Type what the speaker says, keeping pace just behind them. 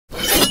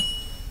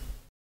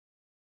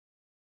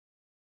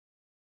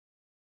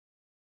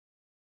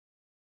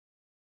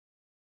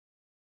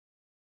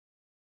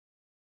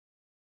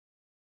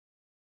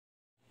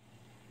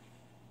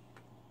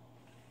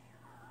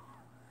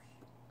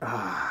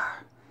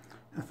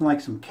Nothing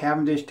like some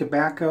Cavendish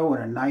tobacco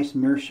and a nice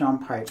meerschaum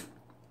pipe.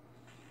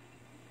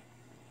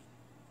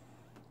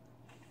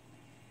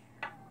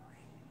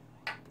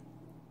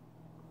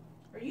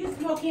 Are you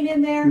smoking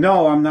in there?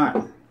 No, I'm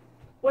not.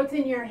 What's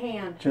in your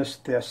hand?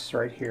 Just this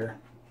right here.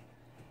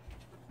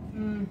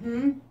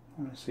 Mm-hmm.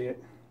 I want to see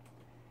it.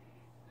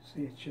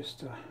 See, it's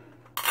just a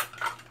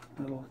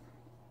little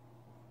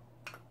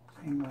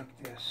thing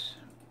like this.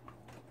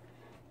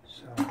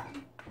 So,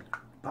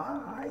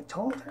 I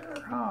told her.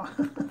 Oh.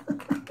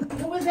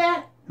 What was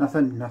that?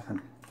 Nothing,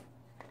 nothing.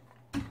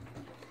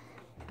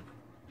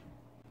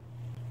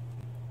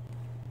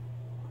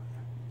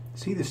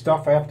 See the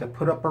stuff I have to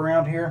put up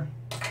around here?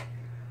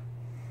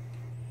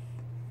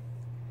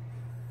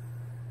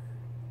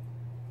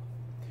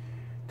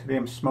 Today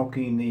I'm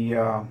smoking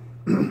the,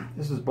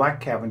 this is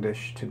Black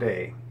Cavendish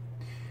today,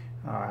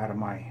 out of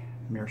my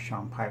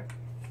meerschaum pipe.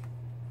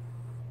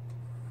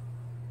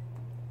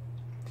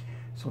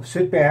 So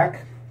sit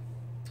back,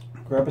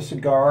 grab a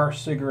cigar,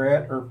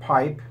 cigarette, or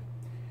pipe,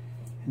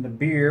 and the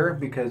beer,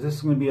 because this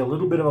is going to be a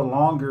little bit of a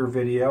longer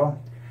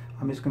video.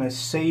 I'm just going to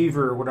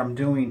savor what I'm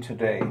doing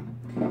today.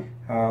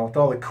 With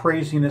all the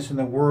craziness in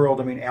the world,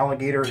 I mean,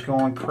 alligators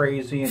going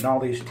crazy and all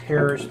these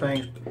terrorist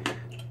things.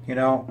 You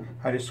know,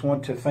 I just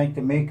want to thank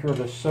the maker of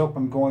the soap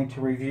I'm going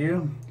to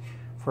review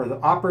for the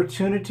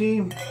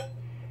opportunity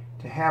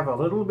to have a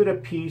little bit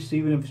of peace,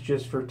 even if it's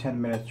just for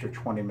 10 minutes or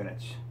 20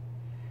 minutes.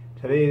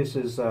 Today this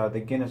is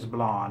the Guinness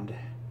Blonde,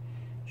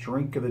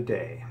 drink of the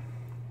day.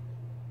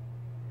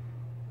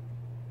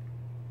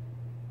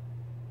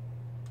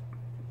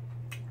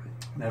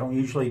 I don't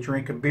usually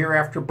drink a beer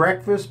after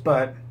breakfast,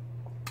 but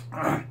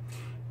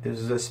this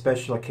is a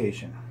special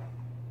occasion.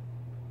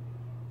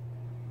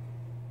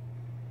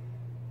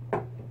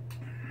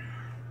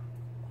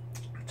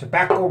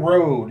 Tobacco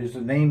Road is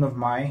the name of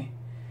my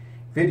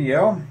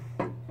video,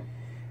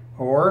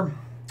 or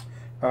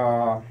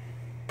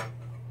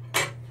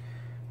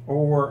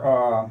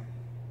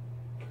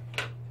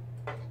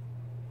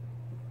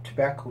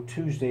Tobacco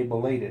Tuesday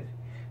belated.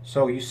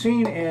 So you've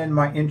seen in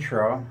my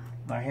intro,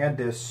 I had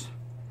this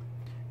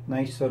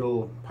nice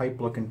little pipe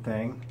looking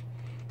thing,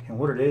 and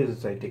what it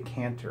is a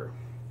decanter.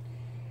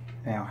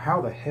 Now how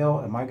the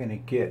hell am I going to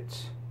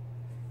get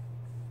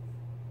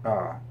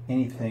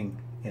anything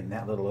in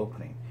that little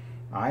opening?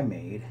 I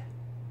made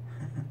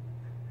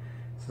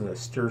this is a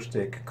stir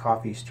stick,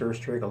 coffee stir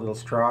stick, a little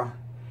straw.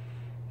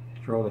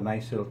 Drilled a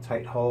nice little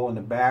tight hole in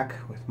the back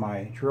with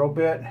my drill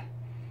bit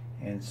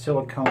and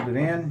siliconed it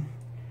in.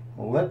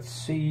 Well, let's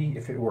see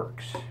if it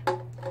works,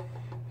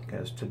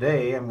 because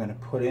today I'm going to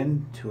put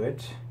into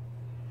it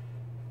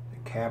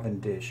the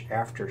Cavendish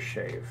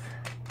aftershave.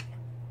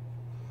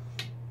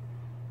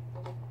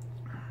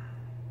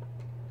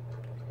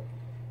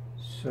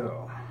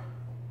 So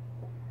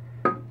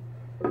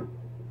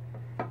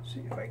see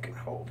if I can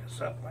hold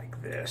this up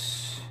like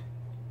this,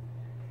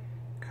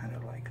 kind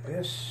of like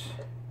this,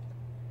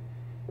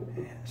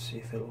 and see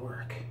if it'll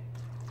work.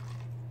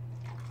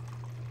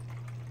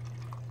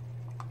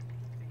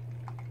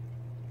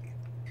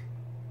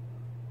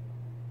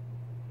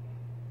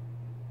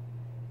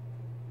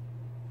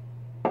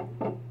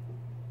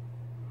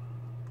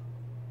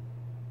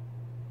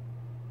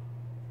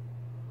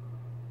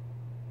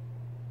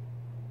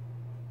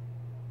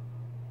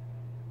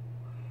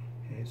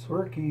 It's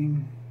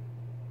working.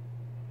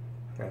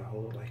 I gotta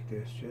hold it like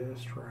this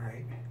just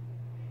right,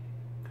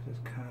 because it's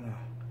kind of,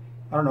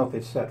 I don't know if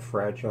it's that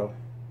fragile,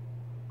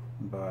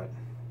 but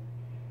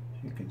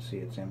you can see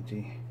it's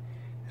empty.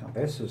 Now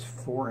this is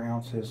 4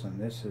 ounces, and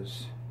this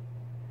is,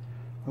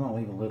 I'm gonna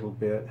leave a little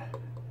bit,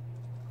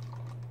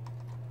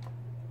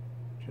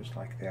 just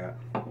like that,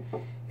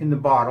 in the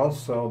bottle,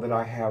 so that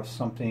I have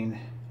something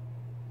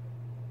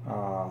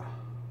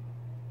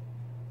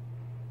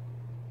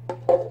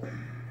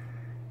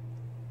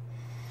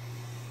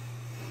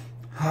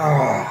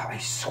I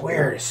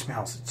swear it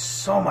smells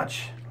so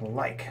much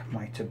like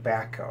my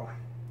tobacco.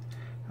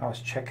 I was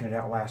checking it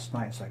out last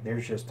night. It's like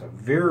there's just a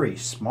very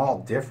small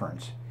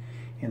difference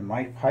in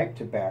my pipe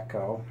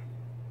tobacco.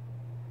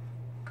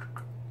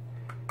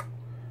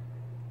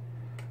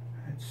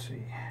 Let's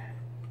see.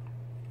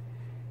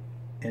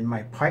 In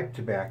my pipe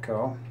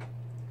tobacco,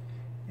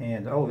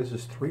 and oh, this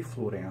is 3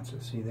 fluid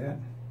ounces. See that?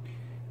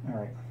 All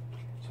right.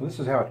 So this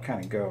is how it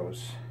kind of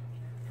goes.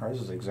 Or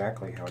this is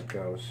exactly how it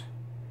goes.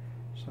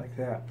 Just like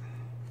that.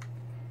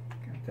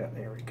 Got that.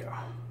 There we go.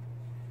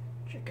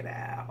 Check it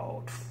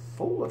out.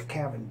 Full of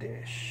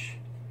Cavendish.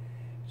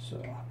 So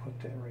I'll put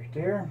that right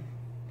there.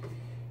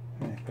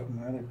 And I put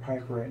my other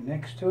pipe right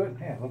next to it.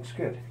 Yeah, it looks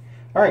good.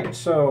 All right,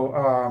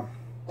 so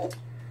I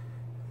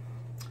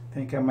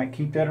think I might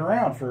keep that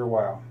around for a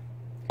while.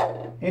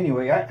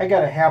 Anyway, I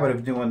got a habit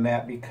of doing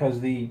that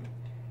because the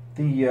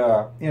you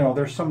know,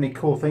 there's so many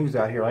cool things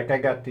out here. Like I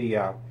got the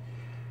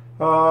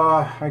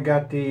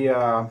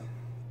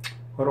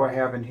what do I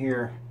have in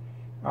here?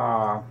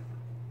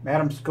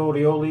 Madame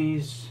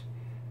Scolioli's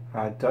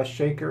dust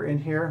shaker in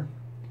here,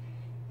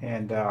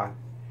 and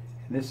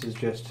this is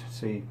just,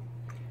 see,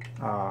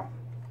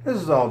 This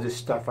is all just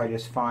stuff I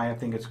just find. I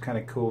think it's kind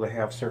of cool to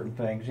have certain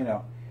things, you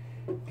know.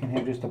 You can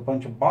have just a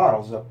bunch of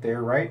bottles up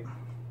there, right?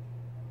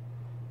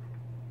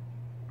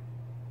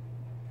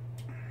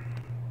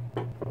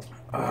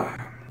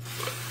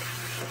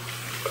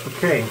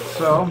 Okay,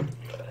 so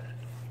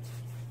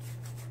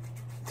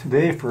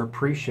today for a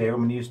pre-shave, I'm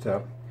going to use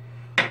the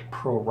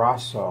Pro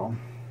Rosso.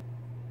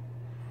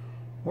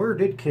 Where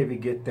did Kivy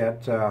get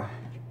that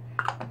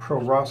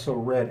Pro Rosso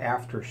Red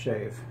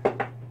aftershave?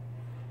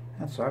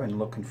 That's what I've been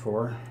looking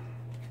for.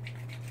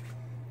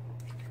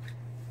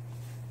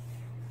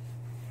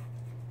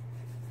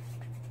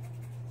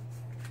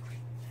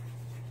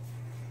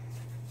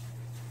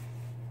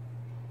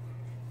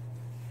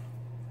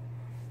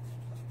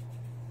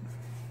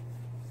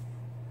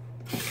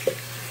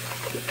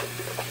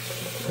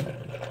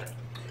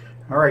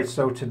 Alright,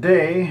 so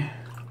today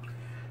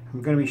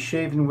I'm going to be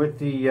shaving with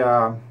the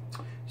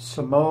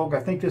Samog. I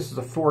think this is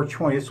a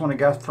 420. This one I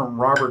got from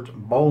Robert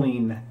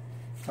Bowling,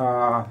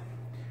 who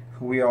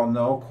we all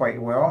know quite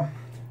well.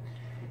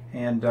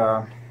 And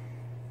let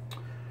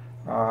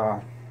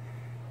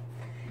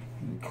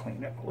me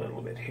clean up a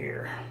little bit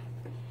here.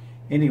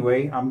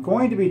 Anyway, I'm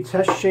going to be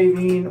test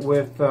shaving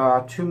with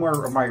two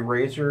more of my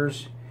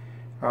razors.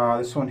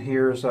 This one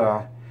here is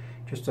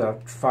just a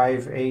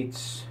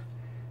 5/8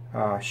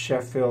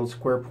 Sheffield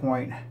square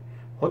point.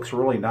 Looks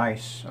really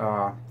nice.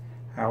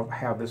 I'll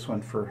have this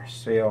one for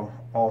sale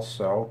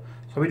also.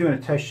 So I'll be doing a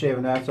test shave,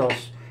 and that's all.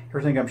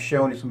 Everything I'm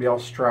showing is going to be all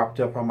strapped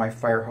up on my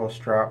fire hose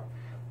strap.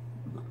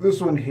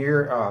 This one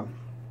here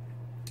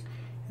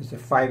is the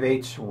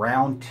 5/8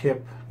 round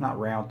tip, not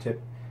round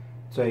tip.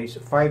 It's a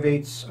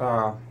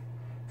 5/8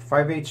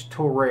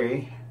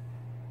 Toray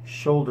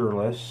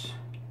shoulderless.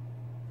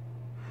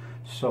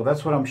 So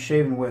that's what I'm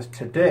shaving with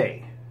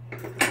today.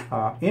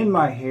 In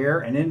my hair,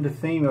 and in the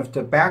theme of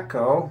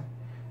tobacco,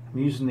 I'm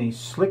using the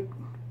Slick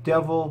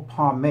Devil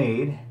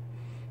pomade,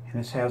 and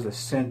this has the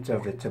scent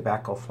of the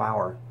tobacco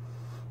flower.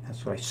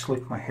 That's what I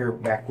slick my hair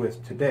back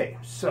with today.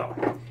 So,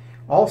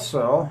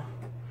 also,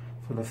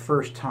 for the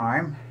first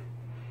time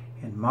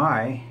in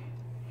my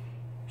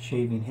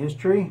shaving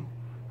history,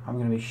 I'm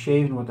going to be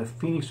shaving with the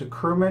Phoenix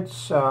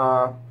Accoutrements,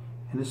 and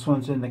this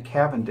one's in the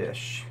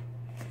Cavendish,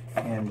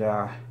 and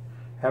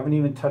haven't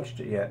even touched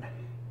it yet.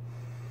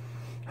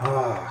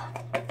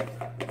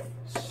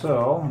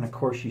 So, and of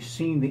course you've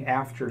seen the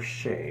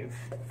aftershave.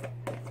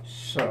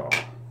 So,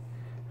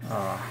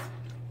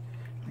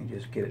 let me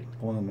just get it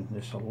blooming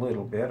just a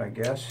little bit, I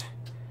guess.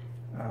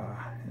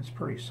 It's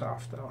pretty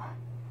soft though.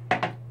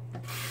 A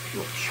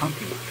little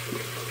chunky.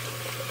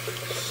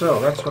 So,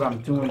 that's what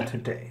I'm doing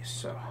today.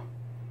 So,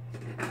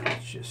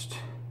 let's just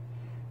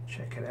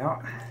check it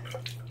out.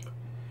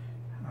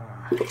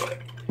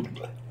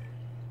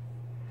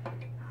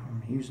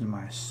 I'm using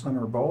my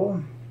summer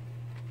bowl.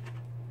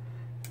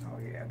 Oh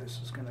yeah, this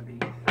is going to be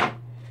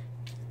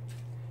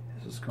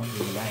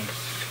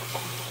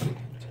nice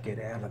to get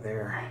out of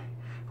there.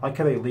 I like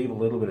how they leave a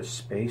little bit of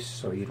space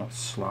so you don't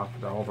slop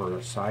it over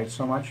the side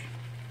so much.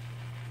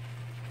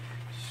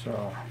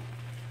 So,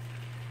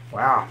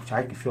 wow,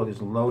 I can feel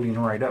this loading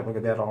right up. Look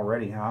at that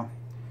already, huh?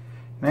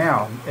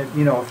 Now,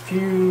 you know, a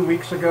few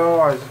weeks ago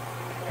I was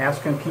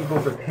asking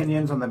people's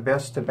opinions on the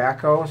best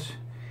tobaccos.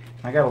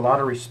 I got a lot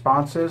of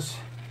responses.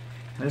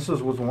 And this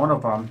was one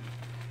of them,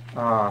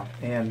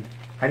 and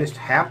I just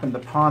happened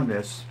upon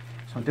this.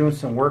 So I'm doing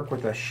some work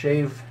with a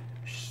shave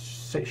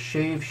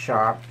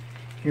shop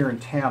here in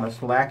town.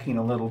 It's lacking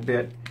a little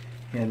bit,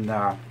 and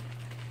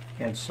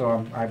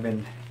so I've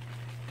been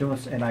doing.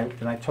 And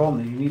I told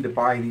them that you need to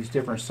buy these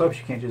different soaps.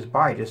 You can't just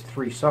buy just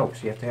 3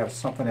 soaps. You have to have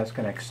something that's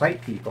going to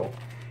excite people.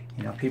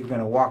 You know, people are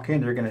going to walk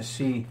in. They're going to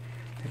see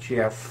that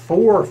you have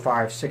 4,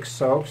 5, 6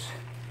 soaps.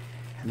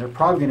 And they're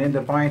probably going to end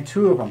up buying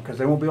 2 of them because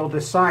they won't be able to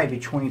decide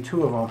between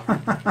 2 of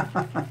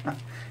them.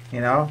 You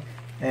know,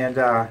 and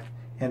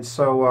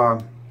so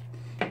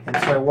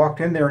I walked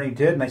in there and he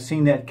did, and I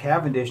seen that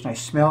Cavendish and I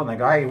smelled it and I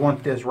go, I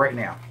want this right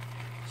now.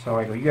 So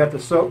I go, you got the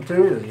soap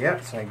too? He goes,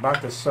 yep. So I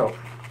bought the soap.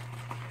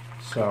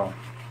 So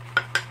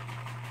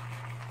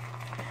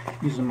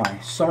using my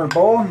summer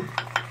bowl.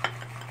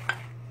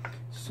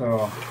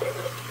 So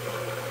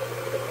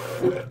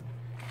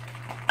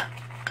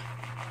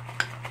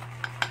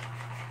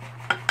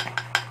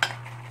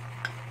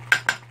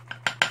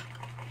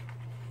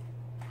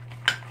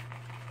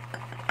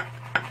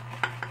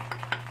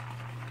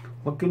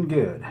looking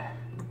good.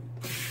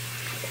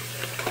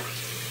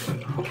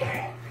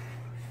 Okay.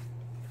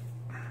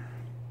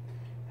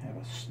 Have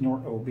a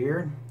snort o'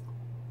 beer.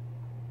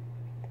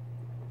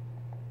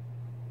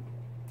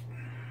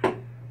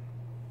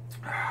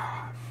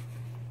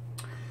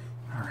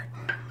 Alright.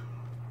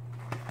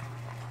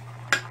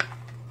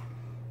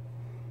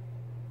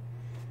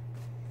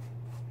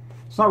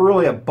 It's not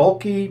really a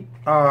bulky,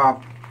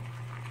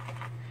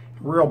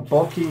 real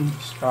bulky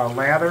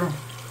lather.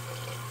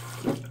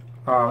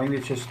 Maybe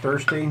it's just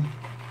thirsty.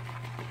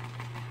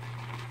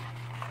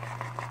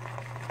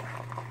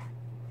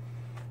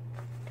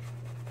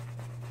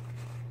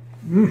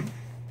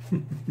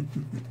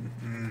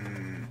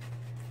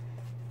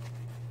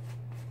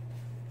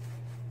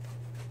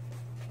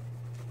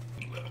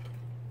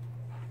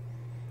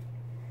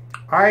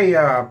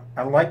 I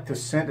like the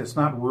scent. It's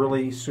not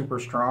really super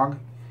strong,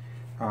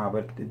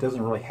 but it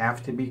doesn't really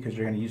have to be because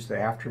you're going to use the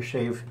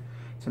aftershave.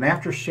 It's an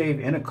aftershave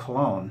in a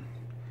cologne.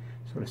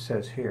 That's what it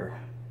says here.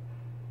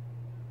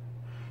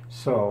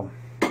 So,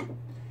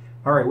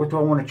 all right, what do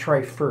I want to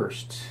try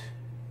first?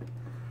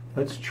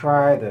 Let's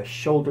try the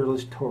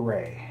shoulderless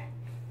Toray.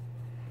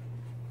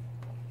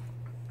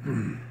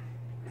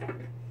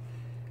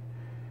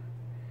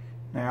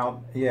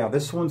 Now, yeah,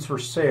 this one's for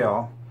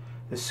sale.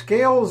 The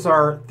scales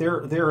are,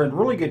 they're in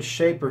really good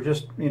shape, or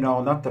just, you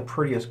know, not the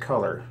prettiest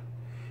color.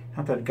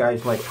 Not that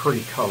guys like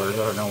pretty colors.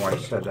 I don't know why I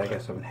said that. I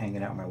guess I've been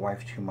hanging out with my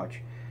wife too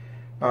much.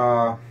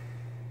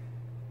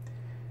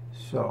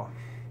 So.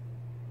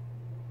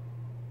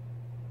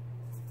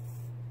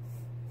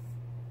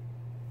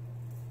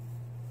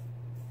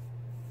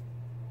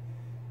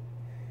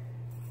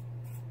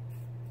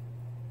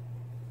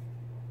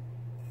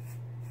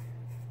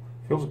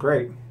 Feels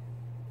great.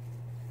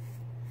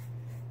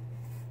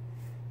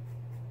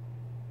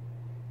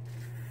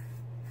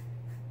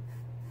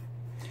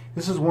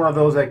 This is one of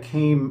those that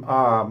came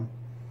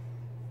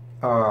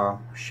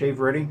shave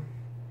ready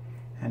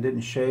and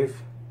didn't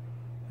shave.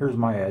 Here's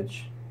my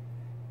edge.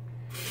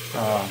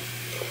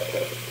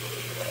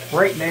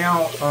 Right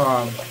now,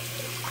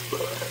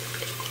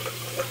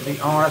 to be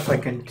honest, I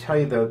can tell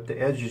you the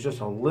edge is just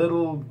a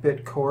little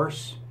bit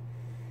coarse.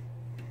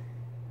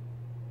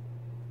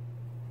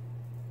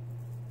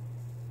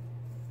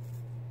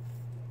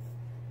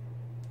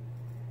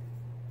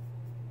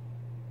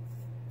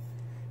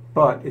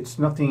 But it's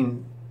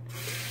nothing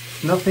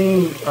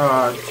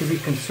to be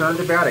concerned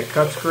about. It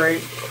cuts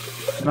great.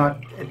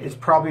 It's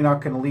probably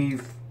not going to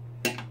leave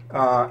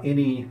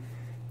any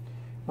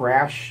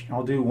rash.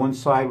 I'll do one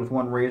side with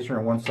one razor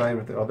and one side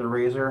with the other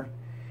razor.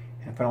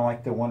 And if I don't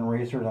like the one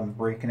razor, I'm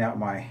breaking out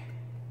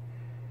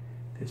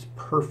this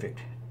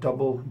perfect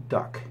double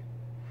duck.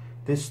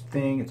 This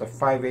thing, it's a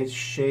 5/8,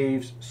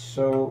 shaves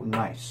so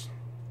nice.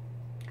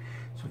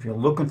 So if you're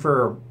looking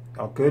for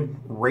a good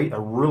rate, a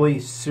really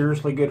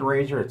seriously good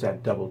razor, it's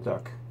that double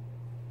duck.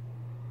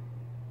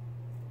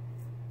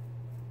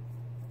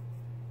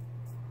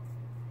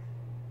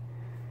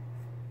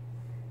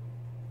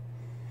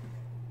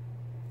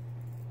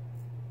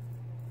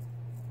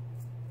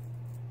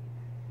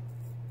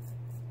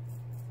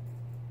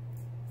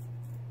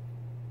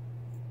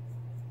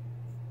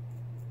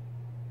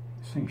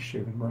 This thing's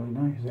shaving really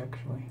nice,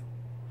 actually.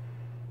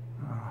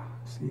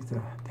 See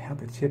how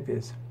the tip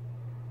is.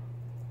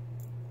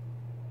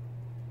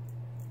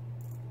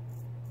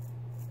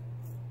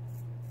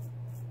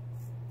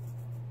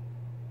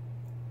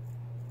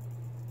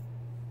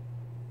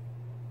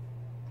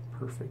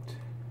 Perfect.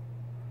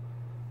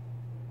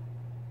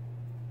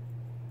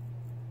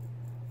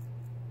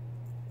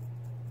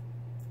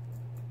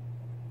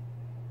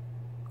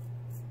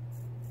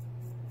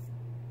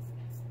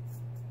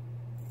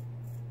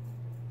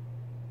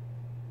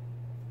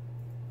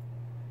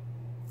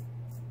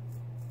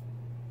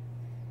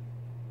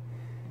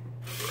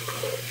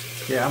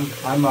 Yeah,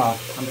 I'm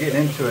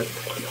getting into it.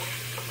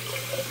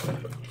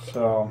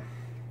 So.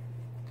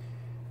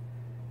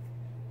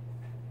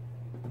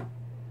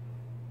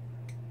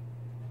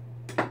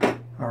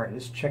 Alright,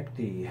 let's check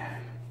the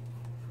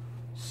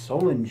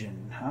Soul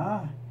Engine,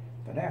 huh?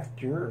 But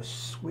after a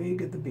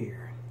swig of the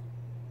beer.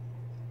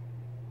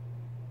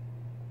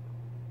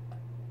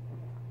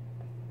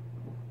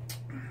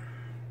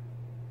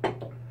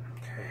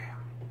 Okay.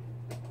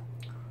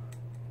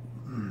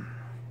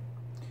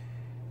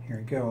 Here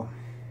we go.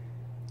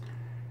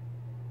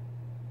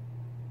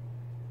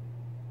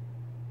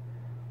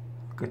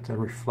 Look at the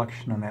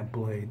reflection on that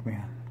blade,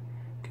 man.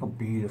 Look how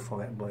beautiful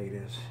that blade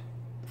is.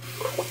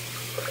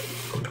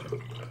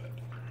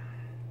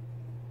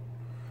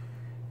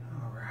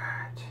 All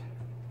right.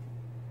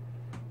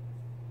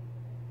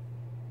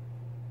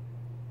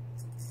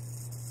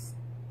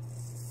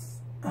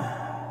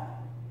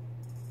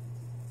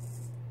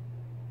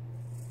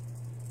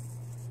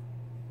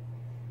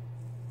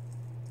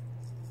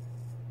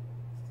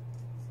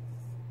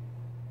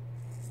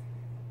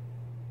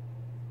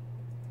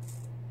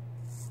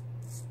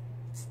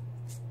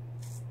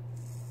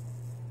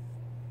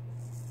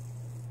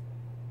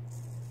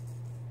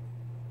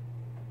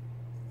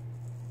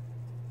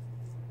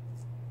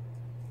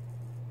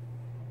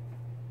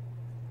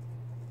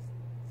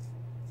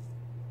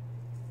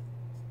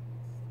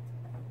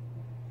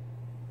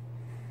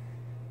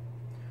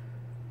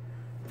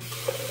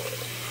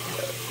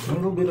 A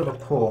little bit of a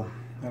pull.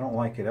 I don't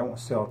like it. I won't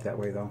sell it that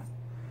way though.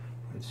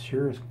 It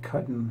sure is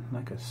cutting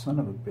like a son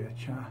of a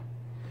bitch, huh?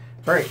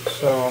 All right,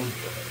 so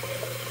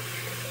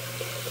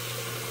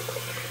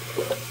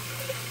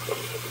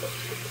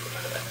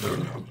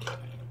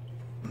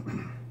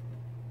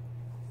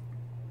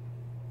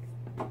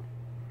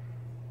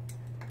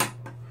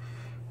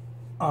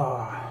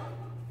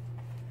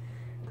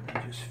let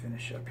me just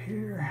finish up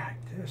here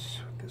like this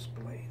with this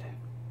blade.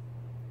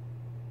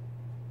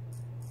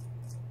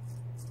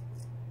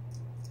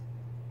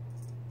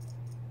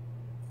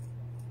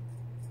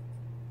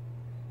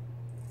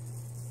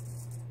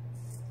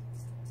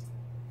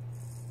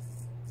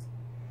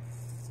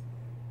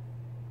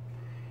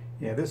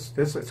 Yeah, this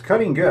it's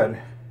cutting good.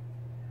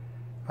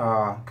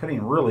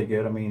 Cutting really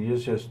good. I mean,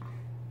 it's just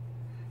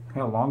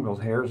how long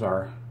those hairs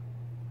are.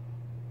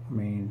 I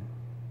mean,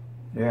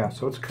 yeah,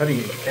 so it's cutting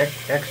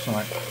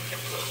excellent.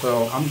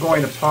 So I'm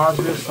going to pause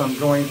this. I'm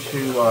going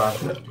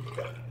to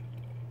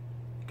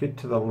get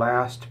to the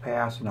last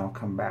pass and I'll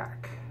come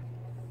back.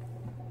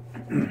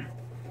 All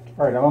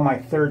right, I'm on my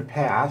third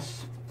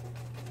pass.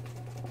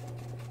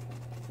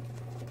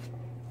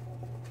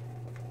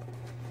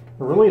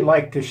 I really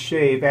like to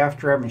shave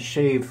after having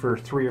shaved for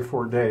 3 or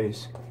 4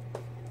 days.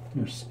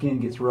 Your skin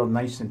gets real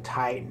nice and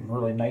tight and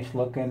really nice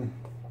looking.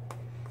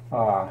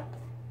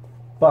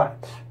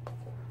 But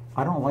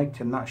I don't like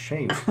to not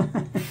shave.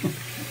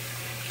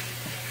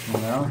 You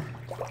know?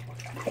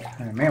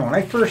 And man, when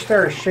I first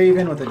started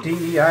shaving with the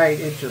DEI,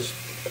 it just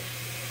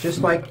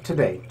like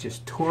today,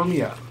 just tore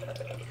me up.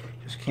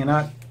 Just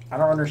cannot, I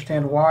don't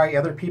understand why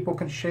other people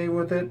can shave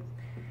with it,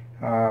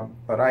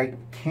 but I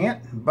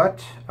can't.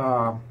 But,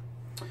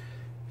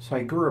 so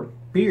I grew a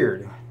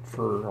beard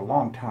for a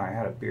long time. I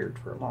had a beard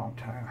for a long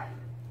time.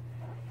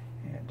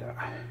 And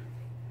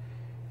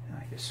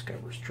I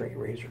discovered straight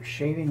razor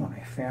shaving when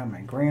I found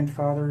my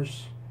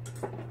grandfather's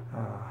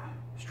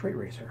straight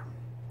razor.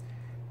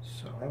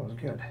 So that was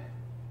good.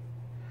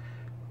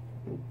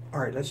 All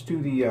right, let's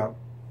do the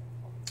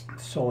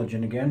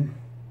Soligen again.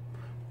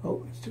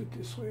 Oh, let's do it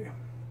this way.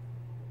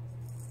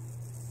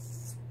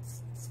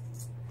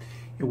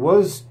 It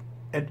was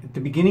at the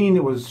beginning.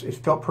 It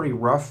felt pretty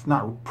rough.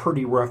 Not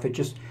pretty rough. It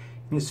just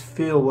this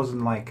feel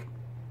wasn't like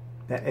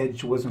that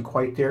edge wasn't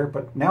quite there.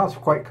 But now it's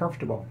quite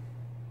comfortable.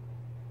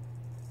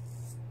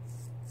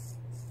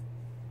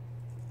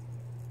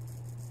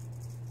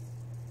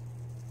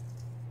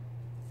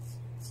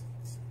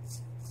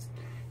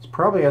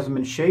 Probably hasn't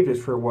been shaved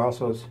for a while,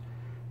 so it's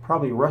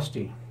probably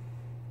rusty.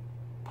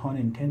 Pun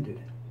intended.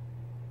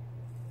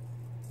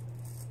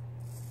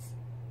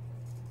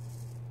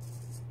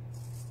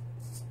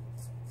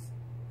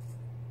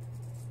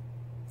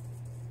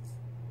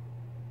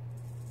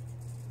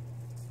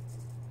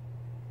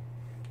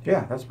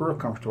 Yeah, that's real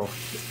comfortable.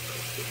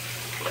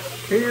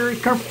 Very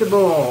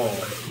comfortable.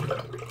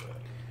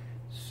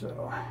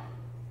 So,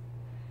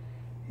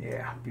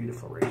 yeah,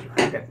 beautiful razor.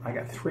 I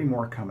got 3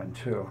 more coming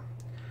too.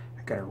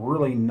 Got a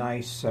really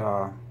nice,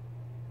 I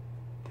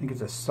think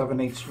it's a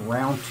 7/8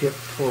 round tip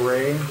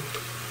Toray.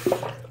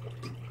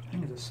 I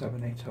think it's a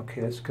 7/8.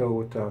 Okay, let's go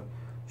with the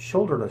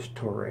shoulderless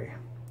Toray.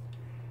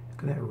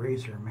 Look at that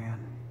razor, man.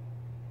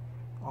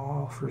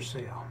 All for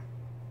sale.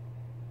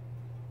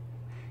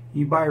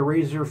 You buy a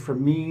razor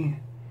from me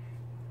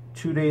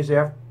 2 days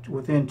after,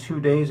 within 2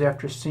 days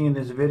after seeing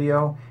this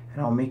video,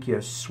 and I'll make you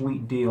a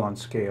sweet deal on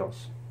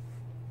scales.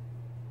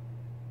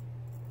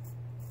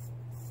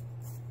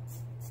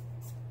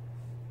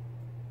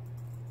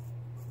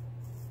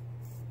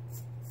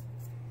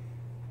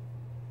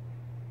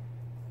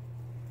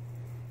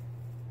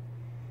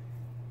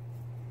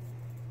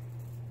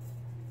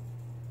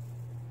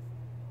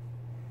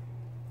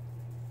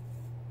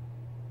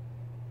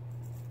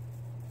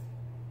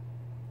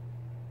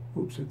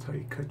 Oops, that's how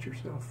you cut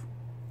yourself.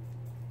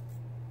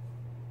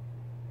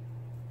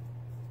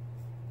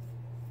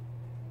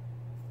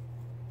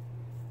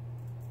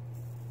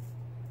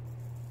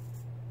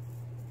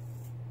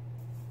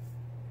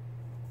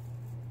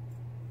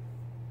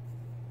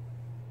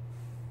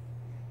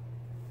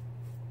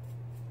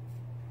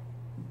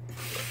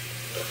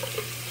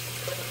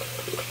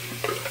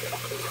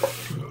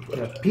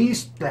 La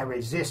piece de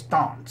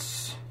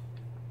resistance.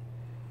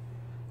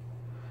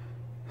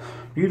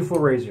 Beautiful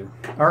razor.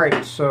 All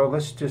right, so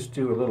let's just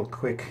do a little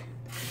quick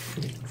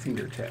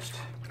finger test.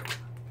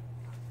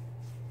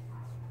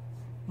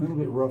 A little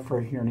bit rough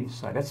right here on each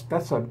side.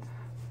 That's a,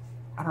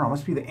 I don't know,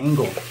 must be the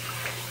angle.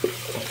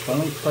 That's the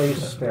only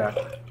place that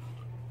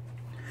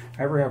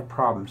I ever have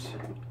problems.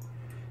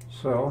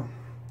 So,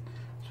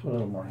 let's put a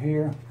little more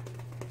here,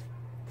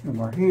 a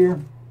little more here,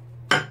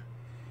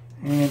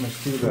 and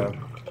let's do the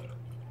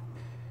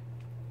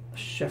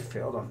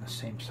Sheffield on the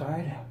same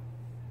side.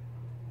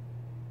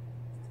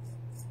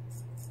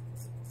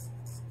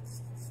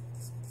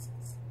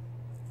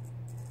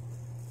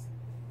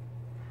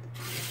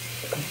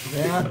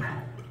 That,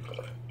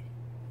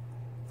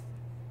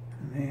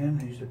 and then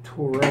here's a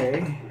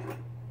Toray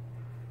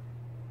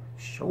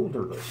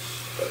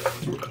shoulderless.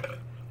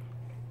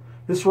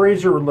 This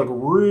razor would look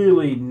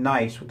really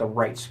nice with the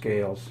right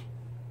scales.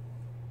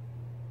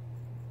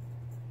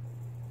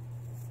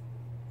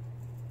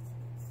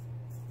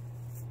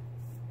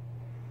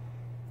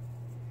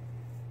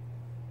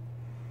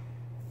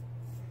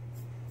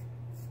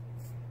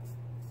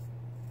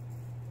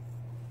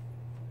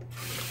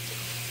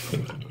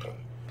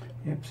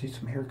 Yep, see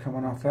some hair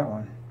coming off that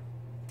one.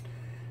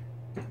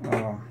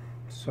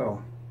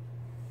 So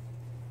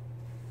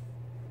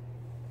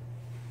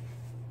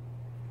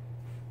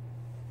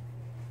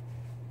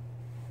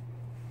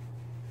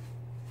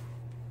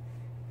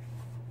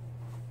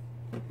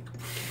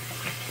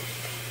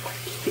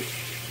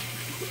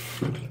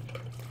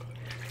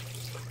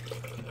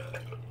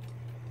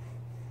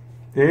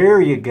there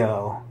you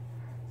go.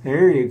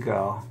 There you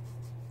go.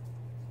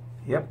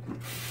 Yep.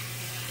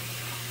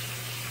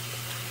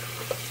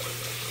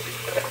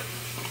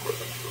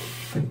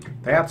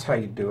 That's how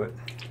you do it.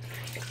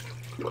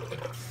 Okay,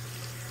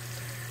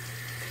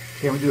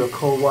 I'm gonna do a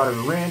cold water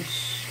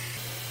rinse.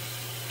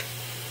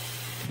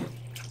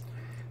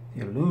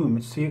 The loom,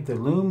 let's see if the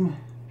loom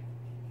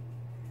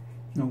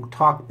will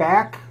talk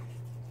back,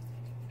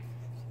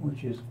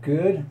 which is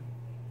good.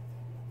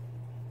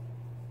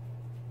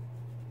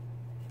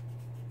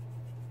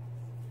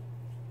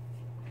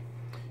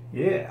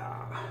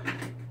 Yeah.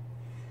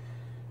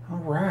 All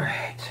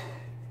right.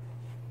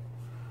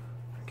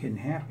 I'm getting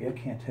happy. I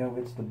can't tell if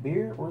it's the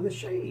beer or the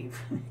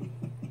shave.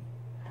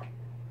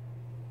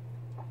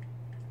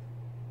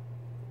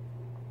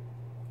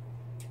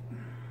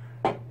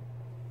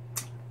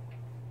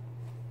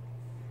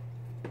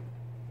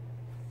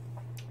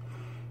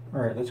 All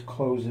right, let's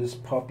close this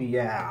puppy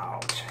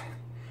out.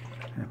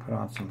 I'm gonna put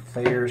on some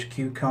Thayer's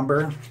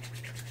cucumber.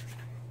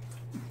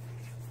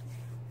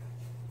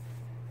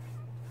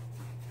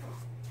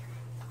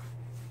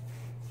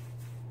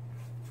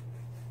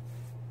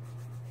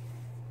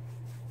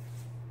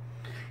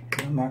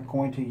 I'm not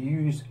going to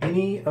use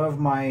any of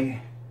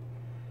my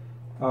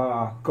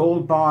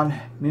Gold Bond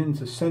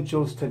Men's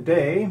Essentials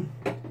today.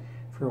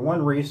 For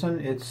one reason,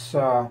 it's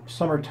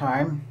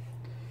summertime,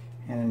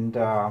 and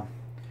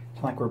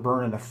it's like we're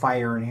burning a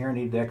fire in here. I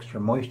need the extra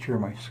moisture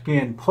in my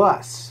skin.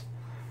 Plus,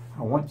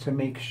 I want to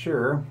make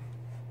sure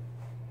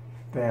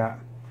that,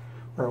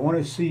 or I want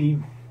to see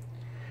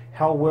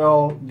how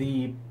well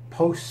the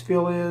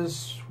post-fill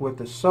is with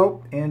the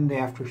soap and the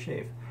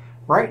aftershave.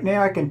 Right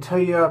now, I can tell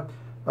you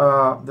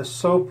the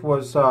soap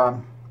was I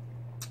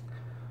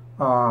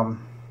don't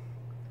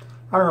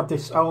know if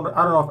this, I don't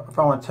know if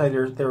I want to tell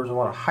you there was a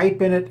lot of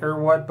hype in it or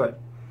what, but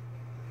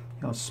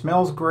you know, it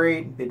smells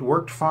great. It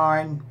worked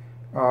fine.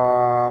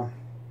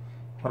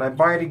 Would I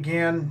buy it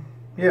again?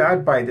 Yeah,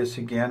 I'd buy this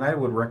again. I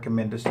would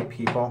recommend this to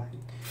people.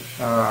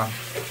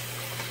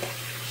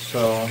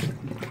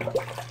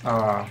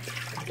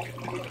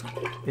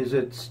 Is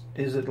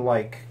it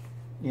like,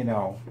 you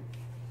know,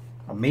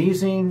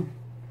 amazing?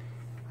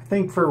 I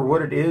think for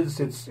what it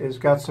is, it's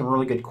got some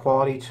really good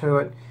quality to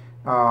it.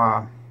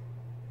 I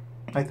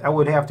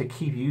would have to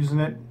keep using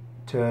it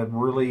to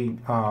really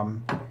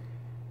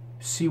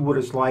see what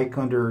it's like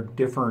under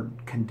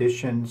different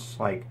conditions,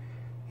 like,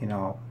 you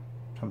know,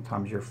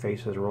 sometimes your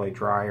face is really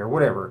dry or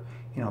whatever,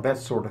 you know, that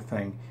sort of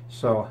thing.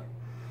 So,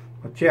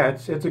 but yeah,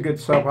 it's a good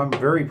soap. I'm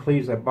very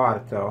pleased I bought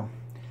it though.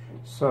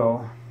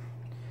 So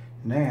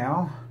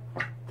now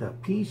the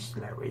piece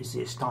de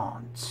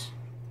resistance.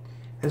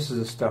 This is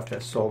the stuff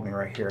that sold me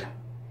right here.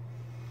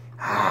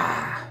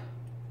 Ah.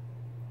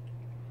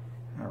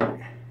 All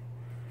right.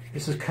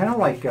 This is kind of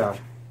like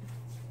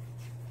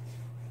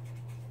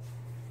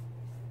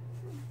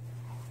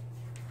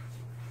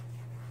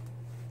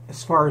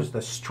as far as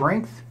the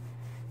strength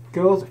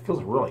goes, it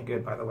feels really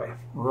good, by the way.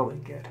 Really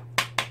good.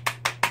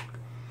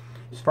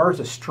 As far as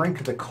the strength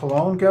of the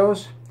cologne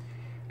goes,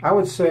 I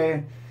would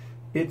say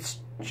it's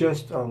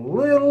just a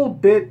little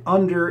bit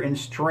under in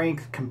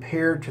strength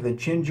compared to the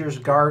Ginger's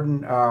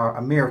Garden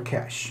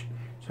Marrakesh.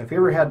 So if you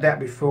ever had that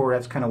before,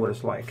 that's kind of what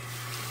it's like.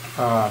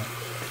 But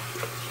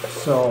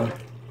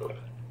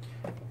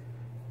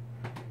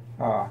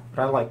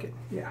I like it,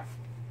 yeah.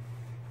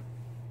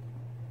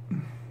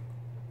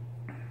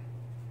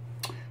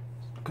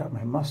 Got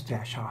my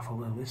mustache off a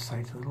little. This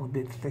side's a little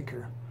bit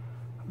thicker.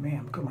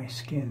 Man, look at my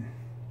skin.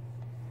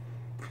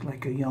 Feel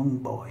like a young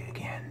boy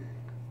again.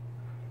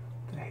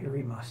 The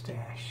hairy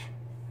mustache.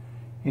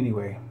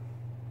 Anyway,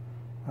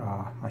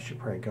 I should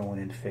probably go in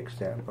and fix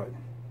that, but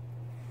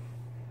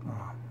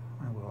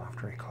I will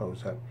after I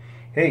close up.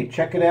 Hey,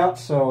 check it out.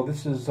 So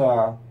this is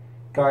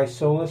Guy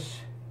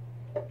Solis,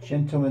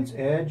 Gentleman's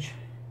Edge,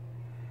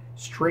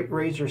 straight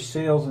razor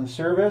sales and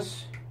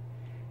service.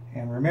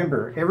 And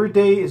remember, every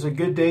day is a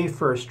good day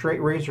for a straight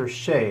razor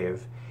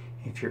shave.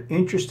 If you're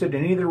interested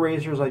in any of the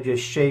razors I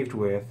just shaved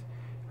with,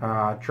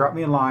 drop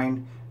me a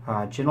line,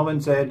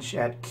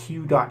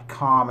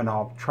 gentlemansedge@q.com, and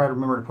I'll try to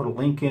remember to put a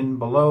link in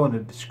below in the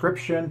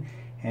description.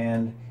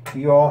 And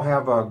you all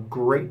have a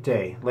great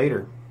day.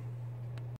 Later.